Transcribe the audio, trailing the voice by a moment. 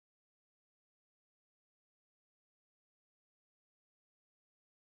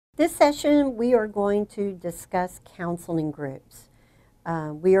This session, we are going to discuss counseling groups.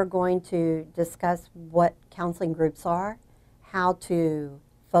 We are going to discuss what counseling groups are, how to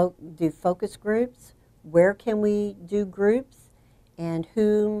do focus groups, where can we do groups, and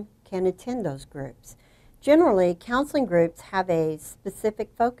whom can attend those groups. Generally, counseling groups have a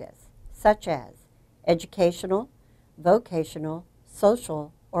specific focus, such as educational, vocational,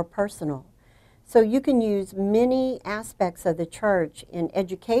 social, or personal. So you can use many aspects of the church. In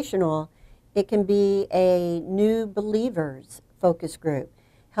educational, it can be a new believers focus group,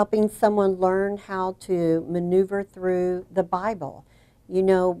 helping someone learn how to maneuver through the Bible. You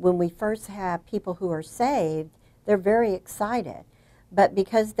know, when we first have people who are saved, they're very excited. But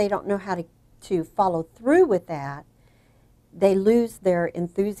because they don't know how to follow through with that, they lose their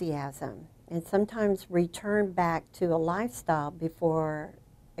enthusiasm and sometimes return back to a lifestyle before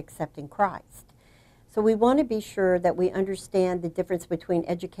accepting Christ. So we want to be sure that we understand the difference between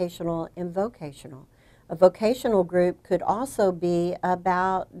educational and vocational. A vocational group could also be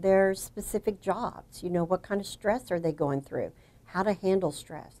about their specific jobs. You know, what kind of stress are they going through? How to handle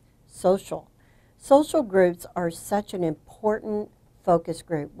stress. Social. Social groups are such an important focus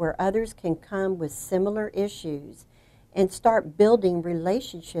group where others can come with similar issues and start building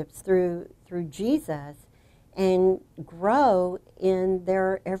relationships through Jesus and grow in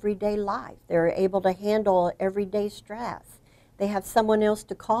their everyday life. They're able to handle everyday stress. They have someone else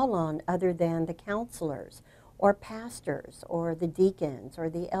to call on other than the counselors or pastors or the deacons or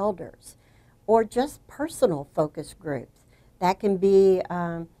the elders, or just personal focus groups. That can be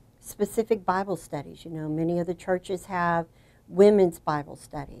specific Bible studies. You know, many of the churches have women's Bible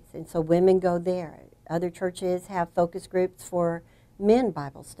studies, and so women go there. Other churches have focus groups for men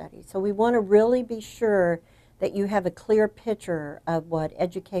Bible studies. So we want to really be sure that you have a clear picture of what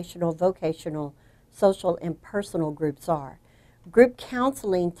educational, vocational, social, and personal groups are. Group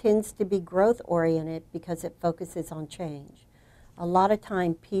counseling tends to be growth-oriented because it focuses on change. A lot of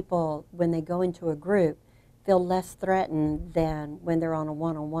time people, when they go into a group, feel less threatened than when they're on a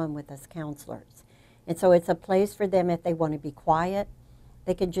one-on-one with us counselors. And so it's a place for them if they want to be quiet.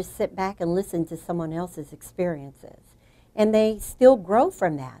 They can just sit back and listen to someone else's experiences. And they still grow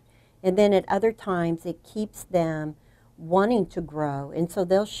from that. And then at other times, it keeps them wanting to grow. And so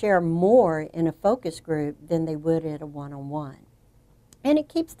they'll share more in a focus group than they would at a one-on-one. And it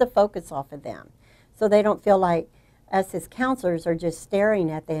keeps the focus off of them. So they don't feel like us as counselors are just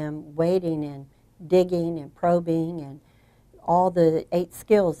staring at them, waiting and digging and probing and all the 8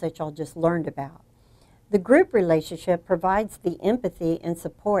 skills that y'all just learned about. The group relationship provides the empathy and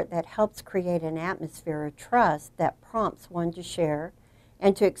support that helps create an atmosphere of trust that prompts one to share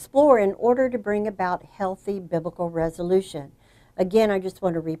and to explore in order to bring about healthy biblical resolution. Again, I just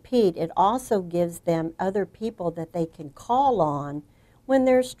want to repeat, it also gives them other people that they can call on when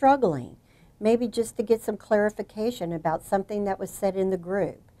they're struggling, maybe just to get some clarification about something that was said in the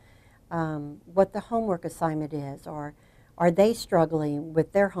group, what the homework assignment is, or are they struggling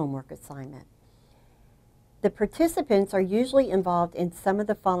with their homework assignment. The participants are usually involved in some of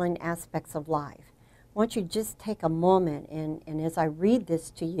the following aspects of life. I want you to just take a moment, and as I read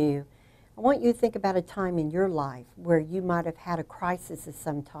this to you, I want you to think about a time in your life where you might have had a crisis of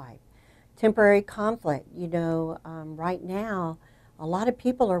some type. Temporary conflict. You know, right now, a lot of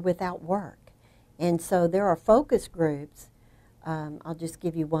people are without work. And so there are focus groups. I'll just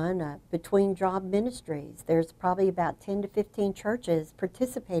give you one, between job ministries. There's probably about 10 to 15 churches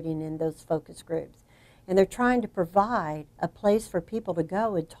participating in those focus groups. And they're trying to provide a place for people to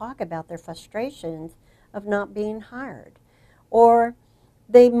go and talk about their frustrations of not being hired. Or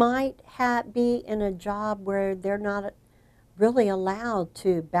they might be in a job where they're not really allowed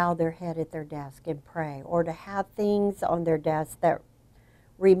to bow their head at their desk and pray, or to have things on their desk that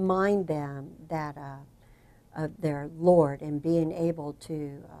remind them that of their Lord and being able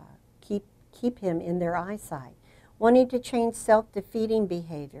to keep Him in their eyesight. Wanting to change self-defeating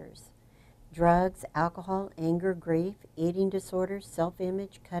behaviors. Drugs, alcohol, anger, grief, eating disorders,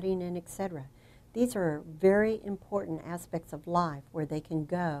 self-image, cutting, and etc. These are very important aspects of life where they can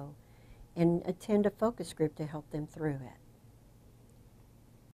go and attend a focus group to help them through it.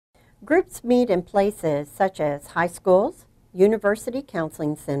 Groups meet in places such as high schools, university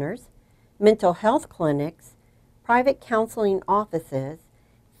counseling centers, mental health clinics, private counseling offices,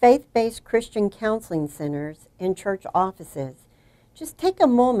 faith-based Christian counseling centers, and church offices. Just take a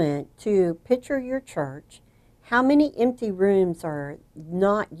moment to picture your church. How many empty rooms are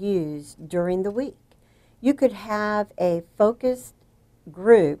not used during the week? You could have a focused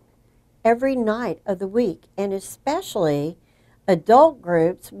group every night of the week, and especially adult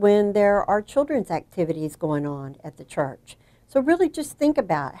groups when there are children's activities going on at the church. So really just think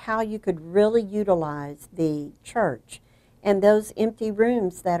about how you could really utilize the church and those empty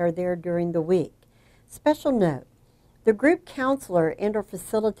rooms that are there during the week. Special note, the group counselor and or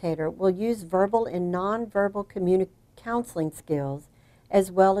facilitator will use verbal and nonverbal counseling skills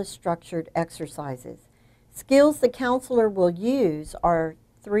as well as structured exercises. Skills the counselor will use are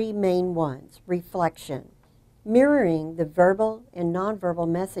three main ones: reflection, mirroring the verbal and nonverbal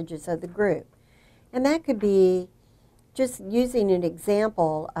messages of the group. And that could be just using an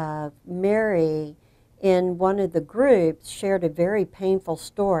example of Mary in one of the groups shared a very painful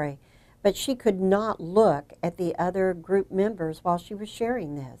story, but she could not look at the other group members while she was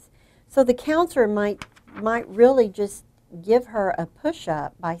sharing this. So the counselor might really just give her a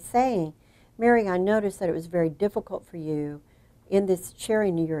push-up by saying, Mary, I noticed that it was very difficult for you in this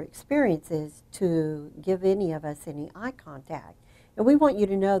sharing of your experiences to give any of us any eye contact. And we want you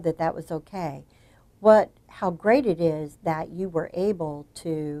to know that that was okay. How great it is that you were able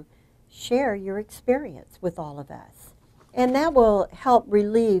to share your experience with all of us. And that will help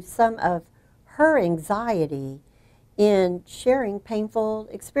relieve some of her anxiety in sharing painful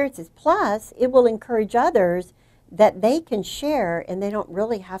experiences. Plus, it will encourage others that they can share and they don't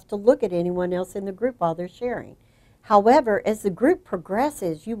really have to look at anyone else in the group while they're sharing. However, as the group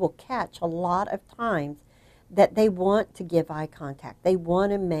progresses, you will catch a lot of times that they want to give eye contact. They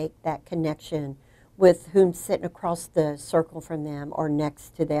want to make that connection with whom's sitting across the circle from them or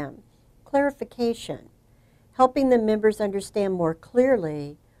next to them. Clarification, helping the members understand more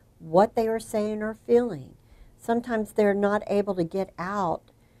clearly what they are saying or feeling. Sometimes they're not able to get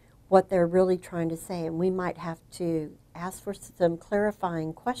out what they're really trying to say, and we might have to ask for some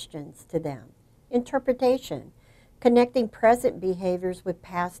clarifying questions to them. Interpretation, connecting present behaviors with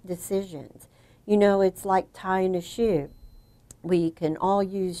past decisions. You know, it's like tying a shoe. We can all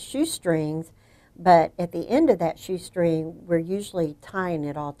use shoestrings, but at the end of that shoestring, we're usually tying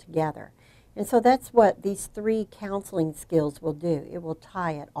it all together. And so that's what these three counseling skills will do. It will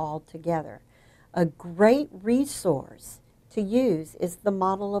tie it all together. A great resource to use is the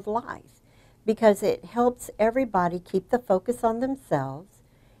model of life, because it helps everybody keep the focus on themselves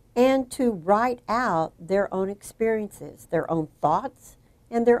and to write out their own experiences, their own thoughts,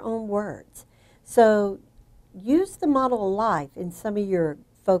 and their own words. So use the model of life in some of your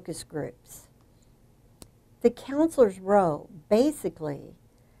focus groups. The counselor's role basically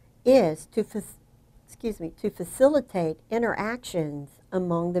is to facilitate interactions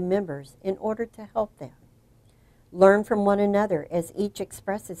among the members in order to help them. Learn from one another as each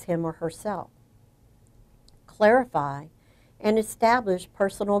expresses him or herself. Clarify and establish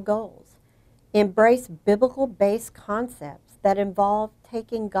personal goals. Embrace biblical-based concepts that involve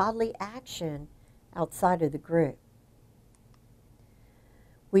taking godly action outside of the group.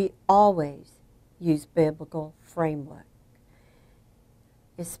 We always use biblical framework,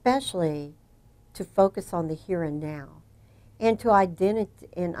 especially to focus on the here and now and to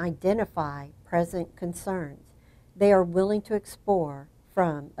identify present concerns. They are willing to explore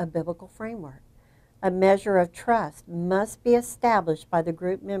from a biblical framework. A measure of trust must be established by the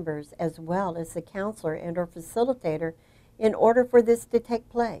group members as well as the counselor and or facilitator in order for this to take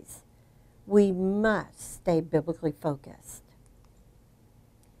place. We must stay biblically focused.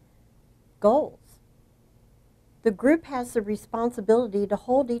 Goals. The group has the responsibility to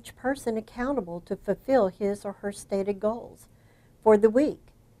hold each person accountable to fulfill his or her stated goals for the week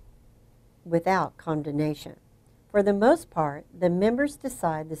without condemnation. For the most part, the members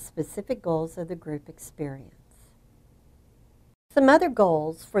decide the specific goals of the group experience. Some other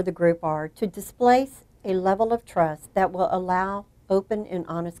goals for the group are to display a level of trust that will allow open and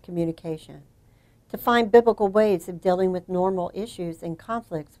honest communication, to find biblical ways of dealing with normal issues and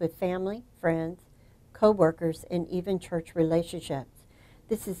conflicts with family, friends, co-workers, and even church relationships.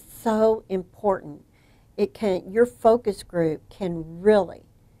 This is so important. Your focus group can really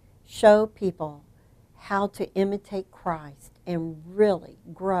show people how to imitate Christ and really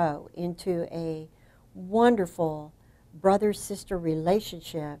grow into a wonderful brother-sister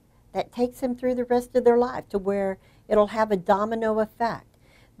relationship that takes them through the rest of their life, to where it'll have a domino effect.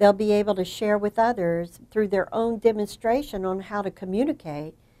 They'll be able to share with others through their own demonstration on how to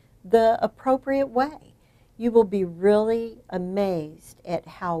communicate the appropriate way. You will be really amazed at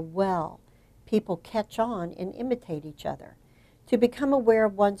how well people catch on and imitate each other. To become aware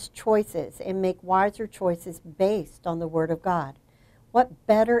of one's choices and make wiser choices based on the Word of God. What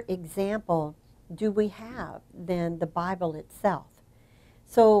better example do we have than the Bible itself?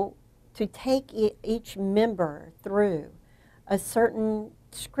 So to take each member through a certain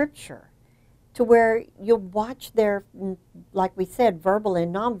scripture to where you'll watch their, like we said, verbal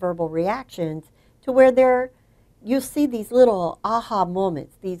and nonverbal reactions, to where they're you'll see these little aha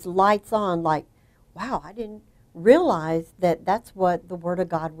moments, these lights on, like, wow, I didn't realize that that's what the Word of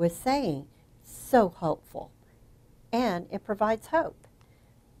God was saying. So hopeful. And it provides hope.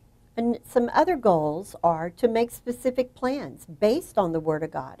 And some other goals are to make specific plans based on the Word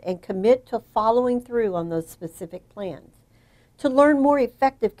of God and commit to following through on those specific plans. To learn more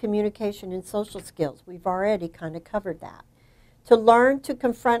effective communication and social skills. We've already kind of covered that. To learn to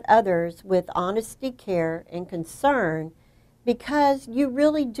confront others with honesty, care, and concern because you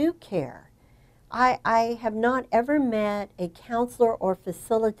really do care. I have not ever met a counselor or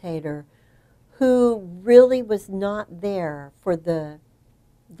facilitator who really was not there for the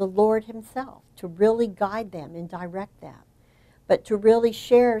Lord himself, to really guide them and direct them, but to really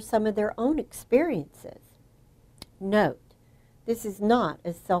share some of their own experiences. Note, this is not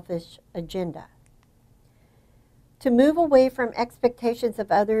a selfish agenda. To move away from expectations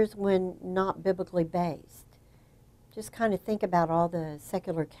of others when not biblically based. Just kind of think about all the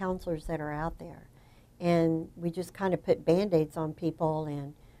secular counselors that are out there. And we just kind of put Band-Aids on people,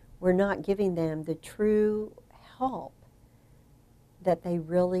 and we're not giving them the true help that they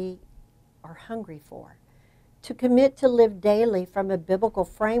really are hungry for. To commit to live daily from a biblical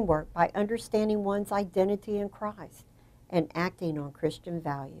framework by understanding one's identity in Christ and acting on Christian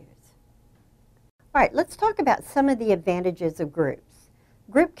values. All right, let's talk about some of the advantages of groups.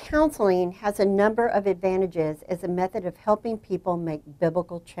 Group counseling has a number of advantages as a method of helping people make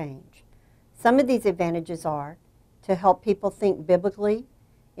biblical change. Some of these advantages are to help people think biblically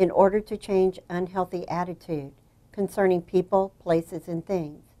in order to change unhealthy attitude concerning people, places, and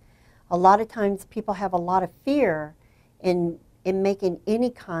things. A lot of times people have a lot of fear in making any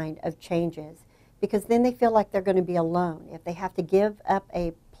kind of changes because then they feel like they're going to be alone. If they have to give up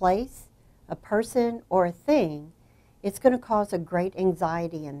a place, a person, or a thing, it's going to cause a great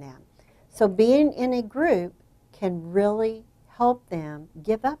anxiety in them. So being in a group can really help them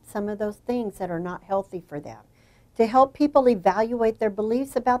give up some of those things that are not healthy for them, to help people evaluate their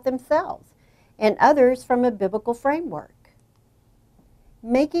beliefs about themselves and others from a biblical framework.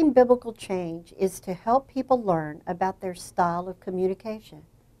 Making biblical change is to help people learn about their style of communication.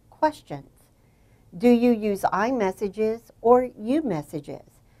 Questions. Do you use I messages or you messages?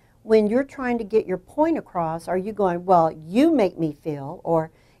 When you're trying to get your point across, are you going, well, you make me feel, or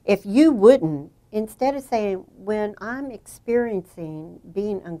if you wouldn't, instead of saying, when I'm experiencing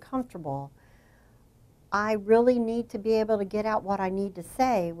being uncomfortable, I really need to be able to get out what I need to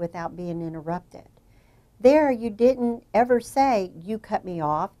say without being interrupted. There, you didn't ever say, you cut me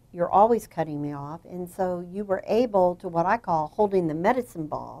off, you're always cutting me off, and so you were able to, what I call, holding the medicine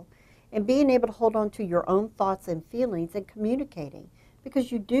ball, and being able to hold on to your own thoughts and feelings and communicating,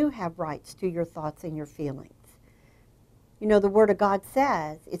 because you do have rights to your thoughts and your feelings. You know, the Word of God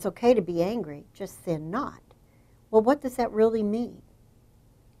says it's okay to be angry, just sin not. Well, what does that really mean?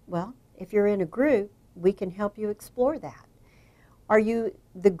 Well, if you're in a group, we can help you explore that. Are you,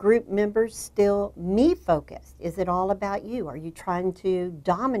 the group members, still me-focused? Is it all about you? Are you trying to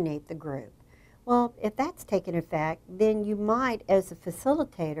dominate the group? Well, if that's taken effect, then you might, as a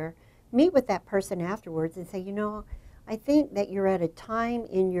facilitator, meet with that person afterwards and say, you know, I think that you're at a time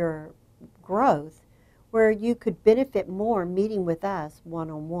in your growth where you could benefit more meeting with us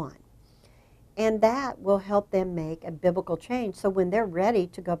one-on-one. And that will help them make a biblical change, so when they're ready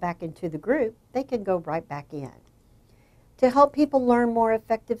to go back into the group, they can go right back in. To help people learn more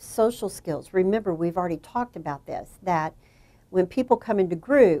effective social skills, remember, we've already talked about this, that when people come into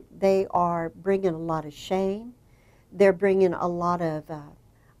group, they are bringing a lot of shame. They're bringing a lot of,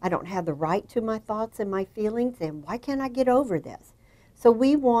 I don't have the right to my thoughts and my feelings, and why can't I get over this? So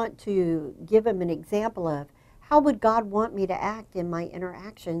we want to give them an example of, how would God want me to act in my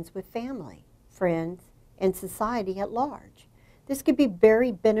interactions with family, friends, and society at large? This could be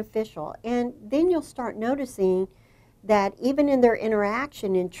very beneficial. And then you'll start noticing that even in their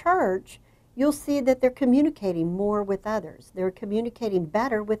interaction in church, you'll see that they're communicating more with others. They're communicating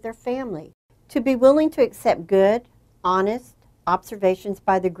better with their family. To be willing to accept good, honest observations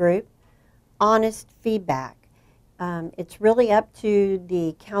by the group, honest feedback. It's really up to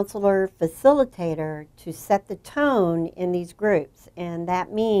the counselor facilitator to set the tone in these groups, and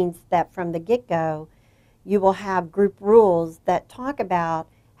that means that from the get-go you will have group rules that talk about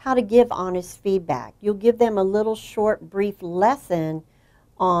how to give honest feedback. You'll give them a little short, brief lesson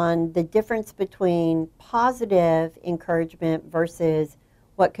on the difference between positive encouragement versus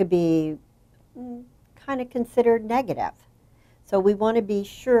what could be kind of considered negative. So we want to be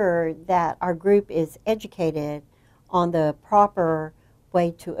sure that our group is educated on the proper way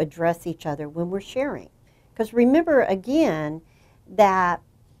to address each other when we're sharing. Because remember, again, that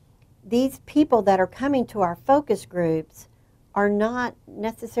these people that are coming to our focus groups are not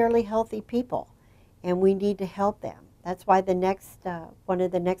necessarily healthy people, and we need to help them. That's why the next, one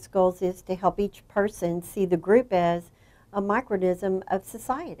of the next goals is to help each person see the group as a micronism of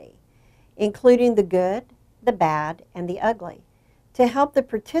society, including the good, the bad, and the ugly. To help the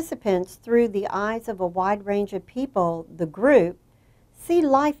participants through the eyes of a wide range of people, the group, see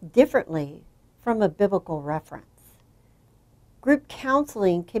life differently from a biblical reference. Group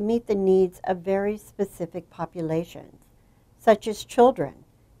counseling can meet the needs of very specific populations, such as children,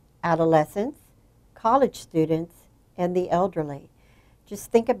 adolescents, college students, and the elderly. Just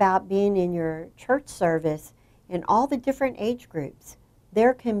think about being in your church service and all the different age groups.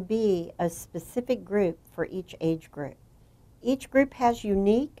 There can be a specific group for each age group. Each group has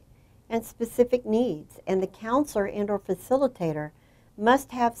unique and specific needs, and the counselor and/or facilitator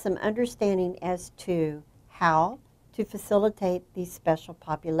must have some understanding as to how to facilitate these special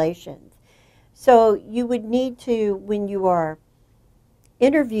populations. So you would need to, when you are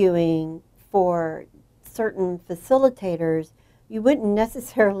interviewing for certain facilitators, you wouldn't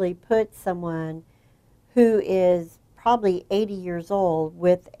necessarily put someone who is probably 80 years old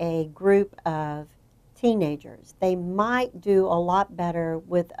with a group of teenagers. They might do a lot better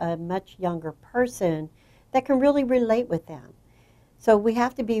with a much younger person that can really relate with them. So we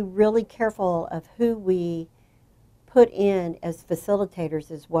have to be really careful of who we put in as facilitators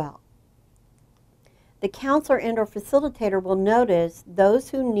as well. The counselor and/or facilitator will notice those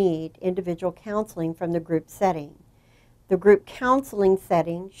who need individual counseling from the group setting. The group counseling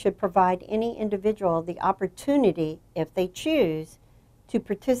setting should provide any individual the opportunity, if they choose, to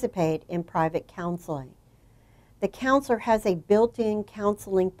participate in private counseling. The counselor has a built-in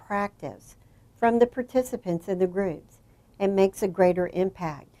counseling practice from the participants in the groups and makes a greater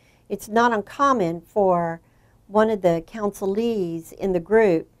impact. It's not uncommon for one of the counselees in the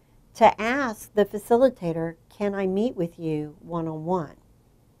group to ask the facilitator, can I meet with you one-on-one?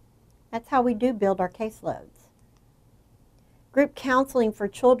 That's how we do build our caseloads. Group counseling for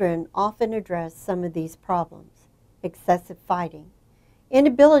children often address some of these problems: excessive fighting,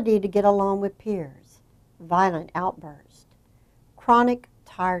 inability to get along with peers, violent outbursts, chronic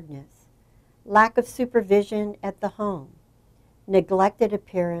tiredness, lack of supervision at the home, neglected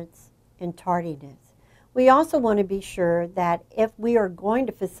appearance, and tardiness. We also want to be sure that if we are going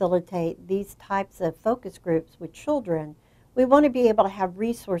to facilitate these types of focus groups with children, we want to be able to have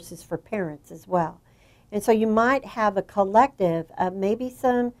resources for parents as well. And so you might have a collective of maybe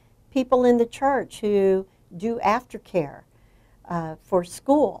some people in the church who do aftercare for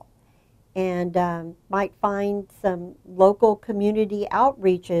school, and might find some local community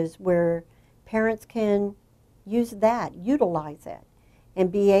outreaches where parents can use that, utilize it,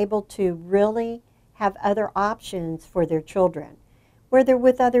 and be able to really have other options for their children, where they're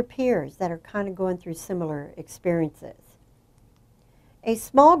with other peers that are kind of going through similar experiences. A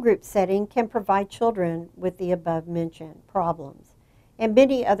small group setting can provide children with the above-mentioned problems and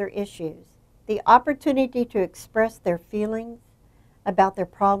many other issues the opportunity to express their feelings about their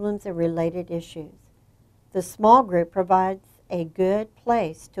problems and related issues. The small group provides a good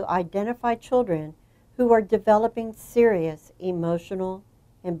place to identify children who are developing serious emotional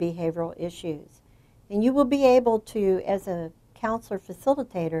and behavioral issues. And you will be able to, as a counselor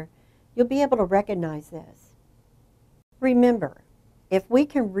facilitator, you'll be able to recognize this. Remember, if we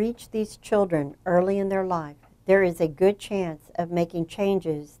can reach these children early in their life, there is a good chance of making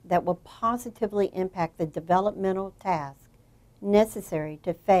changes that will positively impact the developmental task necessary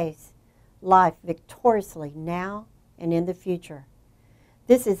to face life victoriously now and in the future.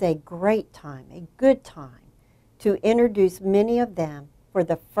 This is a great time, a good time, to introduce many of them for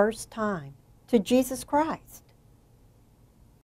the first time to Jesus Christ.